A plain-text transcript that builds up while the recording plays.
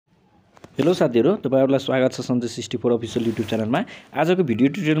Hello साथीहरु, तपाईहरुलाई स्वागत छ सन्देश 64 अफिसियल युट्युब च्यानलमा। आजको भिडियो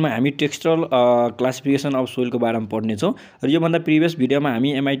ट्युटोरियलमा हामी टेक्सचरल क्लासिफिकेसन अफ सोइलको बारेमा पढ्ने छौं र यो भन्दा प्रिभियस भिडियोमा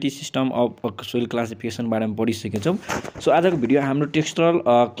हामी MIT system of soil classification बारेमा पढिसकेका छौं। सो आजको भिडियो हाम्रो टेक्सचरल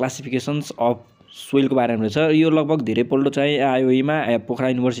क्लासिफिकेसन्स अफ सोइलको बारेमा रहेछ। यो लगभग धेरै पल्ट चाहिँ आईओईमा पोखरा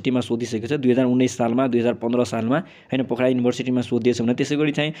युनिभर्सिटीमा सोधिसकेको छ 2019 सालमा 2015 सालमा हैन पोखरा युनिभर्सिटीमा सोधिएछ भने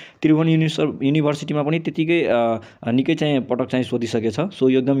त्यसैगरी चाहिँ त्रिभुवन युनिभर्सिटीमा पनि त्यतिकै निकै चाहिँ पटक चाहिँ सोधिसकेको छ। सो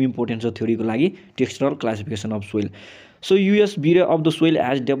यो एकदम इम्पोर्टेन्ट छ थ्योरीको लागि textural classification of soil. So US Bureau of the Soil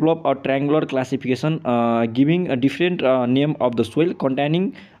has developed a triangular classification giving a different name of the soil containing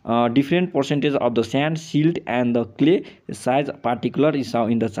different percentage of the sand, silt and the clay size particular is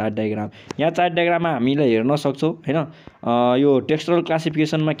in the chart diagram। यहाँ chart डायग्राममा हामीले हेर्न सक्छौं हैन। यो textural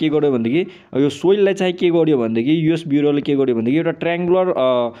क्लासिफिकेसनमा के गर्यो भन्देखि यो सोइललाई चाहिँ के गर्यो भन्देखि युएस ब्युरोले के गर्यो भन्देखि एउटा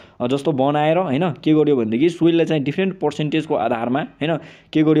ट्रायंगुलर जस्तो बनाएर हैन के गर्यो भन्देखि सोइललाई चाहिँ डिफरेन्ट पर्सेन्टेजको आधारमा हैन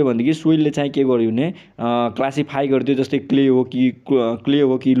के गर्यो भन्देखि सोइलले चाहिँ के गर्यो भने क्लासिफाई गर्दियो। जस्तै क्ले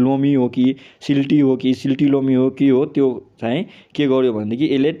हो कि लोमी हो कि सिल्टी हो कि सिल्टी लोमी हो कि हो त्यो चाहिँ के गर्यो भन्देखि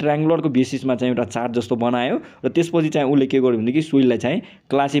यसले ट्रायंगुलरको बेसिसमा चाहिँ एउटा चार्ट जस्तो बनायो र त्यसपछि चाहिँ उले के गर्यो भन्देखि सोइललाई चाहिँ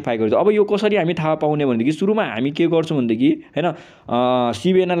क्लासिफाई गर्छ। अब यो कसरी हामी थाहा पाउने भन्देखि सुरुमा हामी के गर्छौं भन्देखि हैन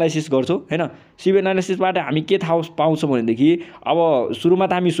सिभ एनालाइसिस गर्छौं हैन। सिभ एनालाइसिसबाट हामी के थाहा पाउँछौं भन्देखि अब सुरुमा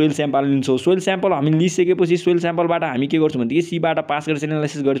त हामी सोइल स्याम्पल लिन्छौं। सोइल स्याम्पल हामी लिइसकेपछि सोइल स्याम्पलबाट हामी के गर्छौं भन्देखि सीबाट पास गरेर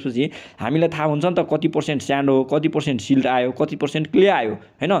एनालाइसिस गरेपछि हामीलाई थाहा हुन्छ नि त कति % स्यान्ड हो, कति % सिल्ट आयो, कति % क्ले आयो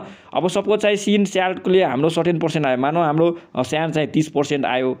हैन। अब सपोज चाहिँ सिन स्याल्ट क्ले हाम्रो सर्टेन % आयो, मानौ हाम्रो स्यान्ड चाहिँ 30%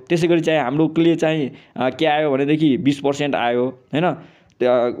 आयो, त्यसैगरी चाहिँ हाम्रो क्ले चाहिँ के आयो भनेदेखि 20% आयो हैन।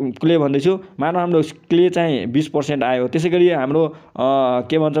 क्ले भन्दैछु, मानौ हाम्रो क्ले चाहिँ 20% आयो, त्यसैगरी हाम्रो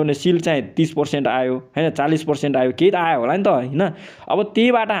के भन्छ भने सिल चाहिँ 30% आयो हैन, 40% आयो, केही त आयो होला नि त हैन। अब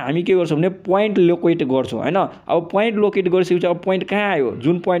त्यहीबाट हामी के गर्छौं भने प्वाइन्ट लोकेट गर्छौं हैन। अब प्वाइन्ट लोकेट गरिसकेपछि अब प्वाइन्ट कहाँ आयो,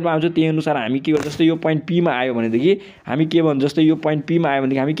 जुन प्वाइन्टमा आउँछ त्यही अनुसार हामी के गर्छौं। जस्तै यो प्वाइन्ट पी मा आयो भनेदेखि हामी के भन्छौं, जस्तै यो प्वाइन्ट पी मा आयो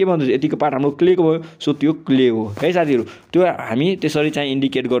भनेदेखि हामी के भन्छौं, यतिको पार्ट हाम्रो क्लेको भयो, सो त्यो क्ले हो है साथीहरु। त्यो हामी त्यसरी चाहिँ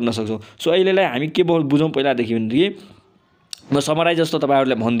इन्डिकेट गर्न सक्छौं। सो अहिलेलाई हामी के बुझौं पहिलादेखि भनेदेखि म समराइज जस्तो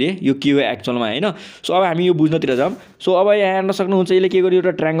तपाईहरुलाई भन्दिए यो के हो एक्चुअलमा हैन। सो अब हामी यो बुझ्नतिर जाम। सो अब यहाँ हेर्न सक्नुहुन्छ यसले के गर्यो,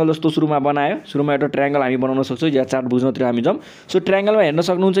 एउटा ट्रायंगल जस्तो सुरुमा बनायो। सुरुमा एउटा ट्रायंगल हामी बनाउन सक्छौं। यहाँ चार्ट बुझ्नतिर हामी जाम। सो ट्रायंगलमा हेर्न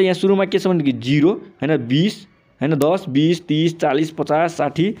सक्नुहुन्छ यहाँ सुरुमा के छ भनेदेखि 0 हैन, 20 हैन, 10 20 30 40 50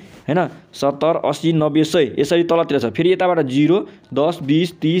 60 हैन, 70 80 90 100 यसरी तलतिर छ। फेरि यताबाट 0 10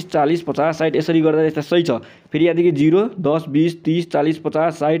 20 30 40 50 60 यसरी गर्दा यता सही छ। फेरि यहाँदेखि 0 10 20 30 40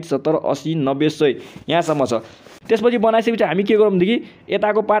 50 60 70 80 90 100 यहाँसम्म छ। त्यसपछि बनाइसकेपछि हामी के गरौँ भनेदेखि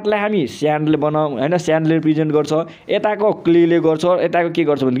यताको पार्टलाई हामी स्यान्डले बनाऊ हैन, स्यान्डले रिप्रेजेन्ट गर्छ, यताको क्लेले गर्छ, यताको के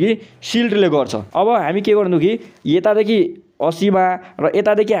गर्छ भनेदेखि सिल्टले गर्छ। अब हामी के गर्नुदेखि यतादेखि 80 मा र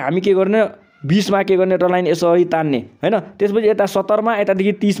यतादेखि हामी के गर्ने 20 मा के गर्ने एउटा लाइन यसरी तान्ने हैन। त्यसपछि यता 70 मा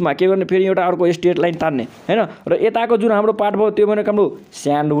यतादेखि 30 मा के गर्ने फेरि एउटा अर्को स्ट्रेट लाइन तान्ने हैन। र यताको जुन हाम्रो पार्ट भयो त्यो भनेको हाम्रो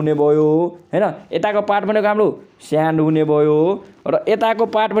स्यान्ड हुने भयो हैन। यताको पार्ट भनेको हाम्रो स्यान्ड हुने भयो र यताको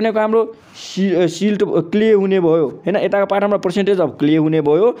पार्ट भनेको हाम्रो सिल्ट क्ले हुने भयो हैन। यताको पार्ट हाम्रो पर्सेन्टेज अफ क्ले हुने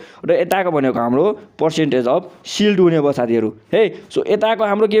भयो र यताको भनेको हाम्रो पर्सेन्टेज अफ सिल्ट हुने भयो साथीहरु है। सो यताको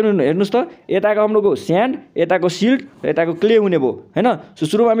हाम्रो के हेर्नुस् त, यताको हाम्रो स्यान्ड, यताको सिल्ट र यताको क्ले हुने भयो हैन। सो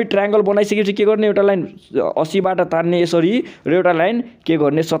सुरुमा हामी ट्रायंगल बनाइसकेपछि के गर्ने, एउटा लाइन 80 बाट तान्ने यसरी र एउटा लाइन के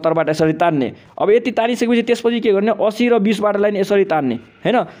गर्ने 70 बाट यसरी तान्ने। अब यति तानिसकेपछि त्यसपछि के गर्ने 80 र 20 बाट लाइन यसरी तान्ने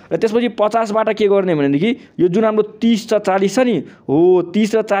हैन। र त्यसपछि 50 बाट के गर्ने भनेदेखि यो जुन हाम्रो 30 र 40 छ नि हो,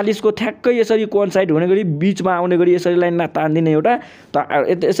 30 र 40 को ठ्याक्कै यसरी कोइन्साइड हुने गरी बीचमा आउने गरी यसरी लाइन तान्दिने एउटा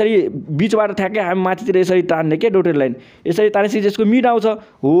यसरी बीचबाट ठ्याक्कै हामी माथितिर यसरी तान्ने के डोटेड लाइन यसरी तानेपछि त्यसको मिड आउँछ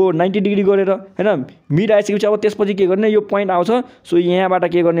हो 90 डिग्री गरेर हैन। मिड आइसकेपछि अब त्यसपछि के गर्ने यो प्वाइन्ट आउँछ। सो यहाँबाट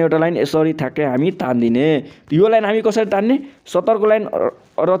के गर्ने एउटा लाइन यसरी ठ्याक्कै हामी तान्दिने। यो लाइन हामी कसरी तान्ने, 70 को लाइन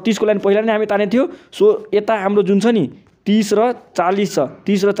र 30 को लाइन पहिला नै हामी ताने थियो। सो यता हाम्रो जुन छ नि 30 र 40 छ,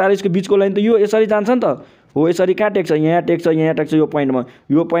 30 र 40 को बीचको लाइन त यो यसरी जान्छ नि त हो, यसरी कहाँ टेक्छ, यहाँ टेक्छ, यहाँ टेक्छ यो प्वाइन्टमा,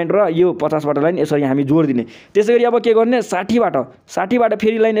 यो प्वाइन्ट र यो 50 बाट लाइन यसरी हामी जोड्दिने। त्यसैगरी अब के गर्ने 60 बाट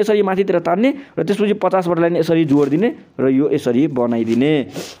फेरि लाइन यसरी माथितिर तान्ने र त्यसपछि 50 बाट लाइन यसरी जोड्दिने र यो यसरी बनाइदिने।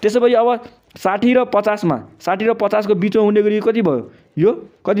 त्यसैपछि अब 60 र 50 मा 60 र 50 को बीचमा हुने गरी कति भयो, यो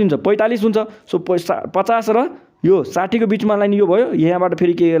कति हुन्छ 45 हुन्छ। सो 50 र यो 60 को बीचमा लाइन यो भयो, यहाँबाट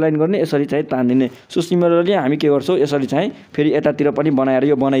फेरि के लाइन गर्ने यसरी चाहिँ तान्दिने। सो सिमिलरली हामी के गर्छौं यसरी चाहिँ फेरि यतातिर पनि बनाएर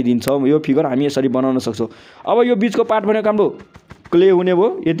यो बनाइदिन्छौं। यो फिगर हामी यसरी बनाउन सक्छौं। अब यो बीचको पार्ट भनेको हाम्रो क्ले हुने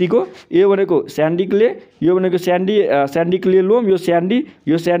भयो यतिको, यो भनेको स्यान्डी क्ले, यो भनेको स्यान्डी क्ले लोम, यो स्यान्डी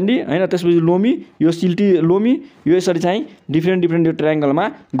हैन। त्यसपछि लोमी, यो सिल्टी लोमी, यो यसरी चाहिँ डिफरेन्ट यो ट्रायंगलमा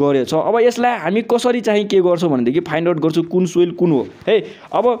गरेछ। अब यसलाई हामी कसरी चाहिँ के गर्छौं भनेदेखि फाइन्ड आउट गर्छौं कुन सोइल कुन हो है।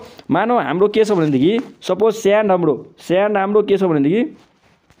 अब मानौ हाम्रो के छ भनेदेखि सपोज स्यान्ड हाम्रो के छ भनेदेखि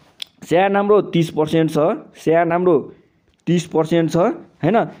स्यान्ड हाम्रो 30% छ, स्यान्ड हाम्रो 30% छ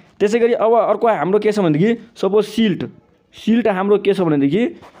हैन। त्यसैगरी अब अर्को हाम्रो के छ भनेदेखि सपोज सिल्ट हाम्रो के छ भनेदेखि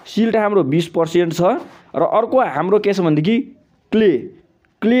सिल्ट हाम्रो 20% छ र अर्को हाम्रो के छ भनेदेखि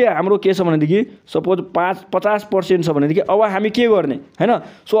क्ले हाम्रो के छ भनेदेखि सपोज 50% छ भनेदेखि अब हामी के गर्ने हैन।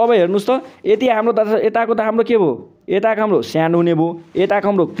 सो अब हेर्नुस् त यति हाम्रो यताको त हाम्रो के भयो, यताको हाम्रो स्यान्ड हुने भयो, यताको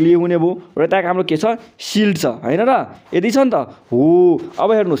हाम्रो क्ले हुने भयो र यताको हाम्रो के छ सिल्ट छ हैन र। यदि छ नि त हो। अब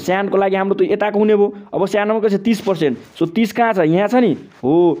हेर्नु स्यान्डको लागि हाम्रो त यताको हुने भयो। अब स्यान्डमा के छ 30%। सो 30 कहाँ छ, यहाँ छ नि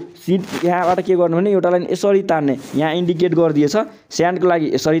हो। सिट यहाँबाट के गर्नु भने एउटा लाइन यसरी तान्ने, यहाँ इन्डिकेट गरिदिएछ। स्यान्डको लागि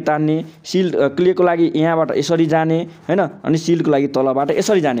यसरी तान्ने, क्लेको लागि यहाँबाट यसरी जाने हैन, अनि सिल्टको लागि तलबाट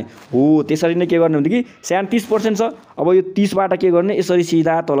यसरी जाने हो। त्यसरी नै के गर्ने भनेदेखि स्यान्ड 30% छ। अब यो 30 बाट के गर्ने यसरी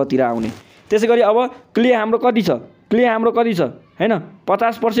सिधा तलतिर आउने। त्यसैगरी अब क्ले हाम्रो कति छ, क्ले हाम्रो कति छ हैन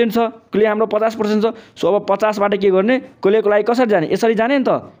 50% छ, क्ले हाम्रो 50% छ। सो अब 50 बाट के गर्ने क्लेको लागि कसरी जाने, यसरी जाने नि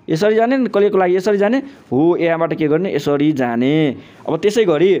त, यसरी जाने नि, क्लेको लागि यसरी जाने हो। यहाँबाट के गर्ने यसरी जाने। अब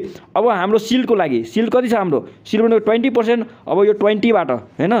त्यसैगरी अब हाम्रो सिल्टको लागि सिल्ट कति छ हाम्रो, सिल्ट भनेको 20%। अब यो 20 बाट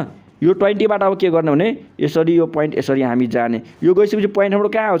हैन, यो 20 बाट अब के गर्ने भने यसरी यो पोइन्ट यसरी हामी जाने। यो गइसकेपछि पोइन्ट हाम्रो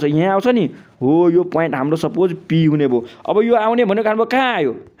कहाँ आउँछ, यहाँ आउँछ नि हो। यो पोइन्ट हाम्रो सपोज पी हुने भयो। अब यो आउने भनेको हाम्रो कहाँ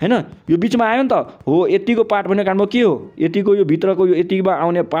आयो हैन, यो बिचमा आयो नि त हो। यतिको पार्ट भनेको हाम्रो के हो, यतिको यो भित्रको यो यतिमा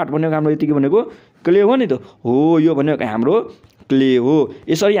आउने पार्ट भनेको हाम्रो यतिको भनेको क्ले हो नि त हो। यो भनेको हाम्रो क्ले हो।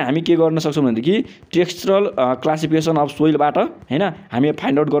 यसरी हामी के गर्न सक्छौँ भनेदेखि टेक्स्चरल क्लासिफिकेसन अफ सोइलबाट हैन हामी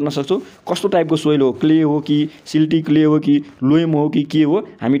फाइन्ड आउट गर्न सक्छौँ कस्तो टाइपको सोइल हो, क्ले हो कि सिल्टी क्ले हो कि लोइम हो कि के हो,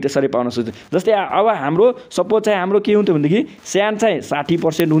 हामी त्यसरी पाउन सक्छौँ। जस्तै अब हाम्रो सपोज चाहिँ हाम्रो के हुन्थ्यो भनेदेखि स्यान्ड चाहिँ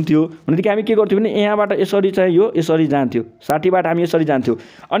 60% हुन्थ्यो भनेदेखि हामी के गर्थ्यौँ भने यहाँबाट यसरी चाहिँ यो यसरी जान्थ्यो, 60 बाट हामी यसरी जान्थ्यौँ।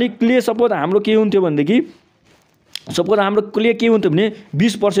 अनि क्ले सपोज हाम्रो के हुन्थ्यो भनेदेखि सपोज हाम्रो क्ले के हुन्थ्यो भने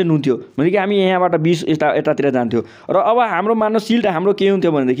 20% हुन्थ्यो भनेदेखि हामी यहाँबाट 20 यतातिर जान्थ्यो। र अब हाम्रो मान्नु सिल्ट हाम्रो के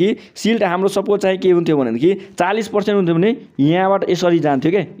हुन्थ्यो भनेदेखि सिल्ट हाम्रो सपोज चाहिँ के हुन्थ्यो भनेदेखि 40% हुन्थ्यो भने यहाँबाट यसरी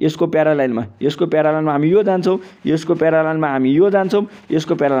जान्थ्यो के, यसको प्यारालाइनमा, यसको प्यारालाइनमा हामी यो जान्छौँ, यसको प्यारालाइनमा हामी यो जान्छौँ,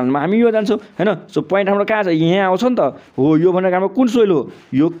 यसको प्यारालाइनमा हामी यो जान्छौँ हैन। सो पोइन्ट हाम्रो कहाँ छ, यहाँ आउँछ नि त हो। यो भनेको हाम्रो कुन सोइल हो,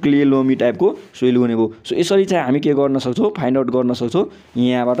 यो क्ले लोमी टाइपको सोइल हुने भयो। सो यसरी चाहिँ हामी के गर्न सक्छौँ फाइन्ड आउट गर्न सक्छौँ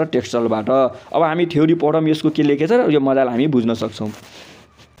यहाँबाट टेक्स्चरबाट। अब हामी थ्योरी पढौँ यसको के लेखेछ यो मजाले हामी बुझ्न सक्छौँ।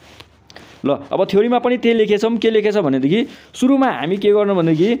 ल अब थ्योरीमा पनि त्यही लेखेछौँ। के लेखेछ भनेदेखि सुरुमा हामी के गर्नु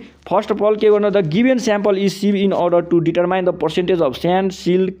भनेदेखि फर्स्ट अफ अल के गर्नु, the given sample is sieve in order to determine the percentage of sand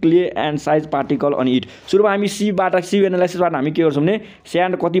silt clay and size particle on it. सुरुमा हामी सिभ एनालाइसिसबाट हामी के गर्छौँ भने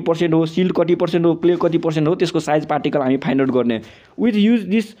स्यान्ड कति पर्सेन्ट हो, सिल्ट कति पर्सेन्ट हो, क्ले कति पर्सेन्ट हो, त्यसको साइज पार्टिकल हामी फाइन्ड आउट गर्ने। With use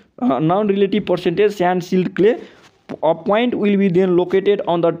this non relative percentage sand silt clay a point will be then located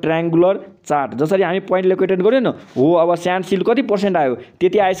on the triangular chart. जसरी हामी पोइन्ट लोकेटेड गर्यो न हो। अब स्यान्ड सिल्ट कति पर्सेन्ट आयो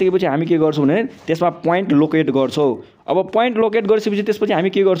त्यति आइसकेपछि हामी के गर्छौँ भने त्यसमा पोइन्ट लोकेट गर्छौँ। अब पोइन्ट लोकेट गरिसकेपछि त्यसपछि हामी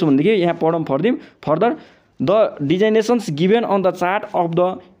के गर्छौँ भनेदेखि यहाँ पढौँ further the डिजाइनेसन्स given on the chart of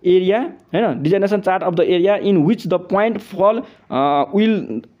the area हैन, designation chart of the area in which the point फल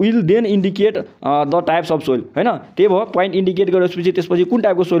will then indicate the types of soil हैन। त्यही भयो पोइन्ट इन्डिकेट गरेपछि त्यसपछि कुन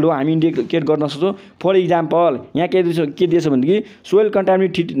टाइपको सोइल हो हामी इन्डिकेट गर्न सक्छौँ। फर इक्जाम्पल यहाँ के दिएछ भनेदेखि सोइल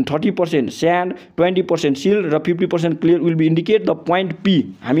कन्टामिनेट 30% स्यान्ड, 20% सिल्ट र 50% clear will be indicate the point P.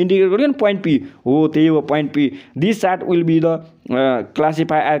 हामी इन्डिकेट गर्यो नि पोइन्ट पी हो, त्यही हो point P. This chart will be the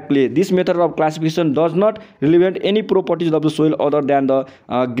classify as clay. This method of classification does not relevant any properties of the soil other than the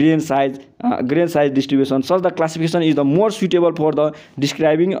grain size distribution. Such the classification is the more suitable for the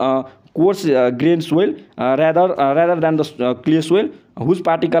describing coarse grain soil rather than the clay soil whose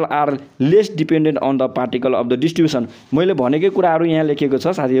particle are less dependent on the particle of the distribution. मैले भनेकै कुराहरू यहाँ लेखेको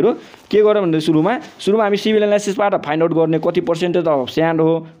छ साथीहरू। के गरौँ भने सुरुमा हामी सिभिल एनालाइसिसबाट फाइन्ड आउट गर्ने कति पर्सेन्टेज अफ स्यान्ड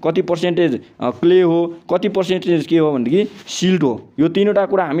हो, कति पर्सेन्टेज क्ले हो, कति पर्सेन्टेज के हो भनेदेखि सिल्ट हो। यो तीनवटा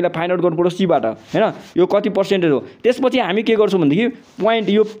कुरा हामीलाई फाइन्ड आउट गर्नुपर्छ सीबाट हैन, यो कति पर्सेन्टेज हो। त्यसपछि हामी के गर्छौँ भनेदेखि पोइन्ट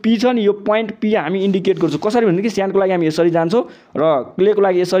यो पी छ नि, यो पोइन्ट पी हामी इन्डिकेट गर्छौँ। कसरी भनेदेखि स्यान्डको लागि हामी यसरी जान्छौँ र क्लेको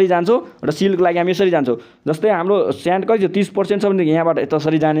लागि यसरी जान्छौँ र सिल्टको लागि हामी यसरी जान्छौँ। जस्तै हाम्रो स्यान्ड कति छ 30% छ भने यहाँबाट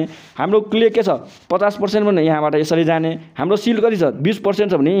यसरी जाने, हाम्रो क्ले के छ 50% भने यहाँबाट यसरी जाने, हाम्रो सिल्ट कति छ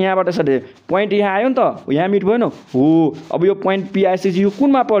 20% छ भने यहाँबाट यसरी पोइन्ट यहाँ आयो नि त, यहाँ मिट भएन हो। अब यो पोइन्ट पी आइसकेपछि यो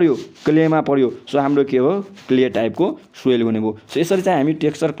कुनमा पर्यो, क्लेमा पर्यो। सो हाम्रो के हो क्ले टाइपको सोइल हुने भयो। सो यसरी चाहिँ हामी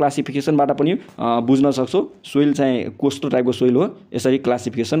टेक्स्चर क्लासिफिकेसनबाट पनि बुझ्न सक्छौँ सोइल चाहिँ कस्तो टाइपको सोइल हो, यसरी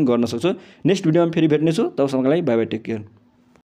क्लासिफिकेसन गर्न सक्छौँ। नेक्स्ट भिडियोमा फेरि भेट्नेछु, तबसम्मको लागि बाई बाई, टेक केयर।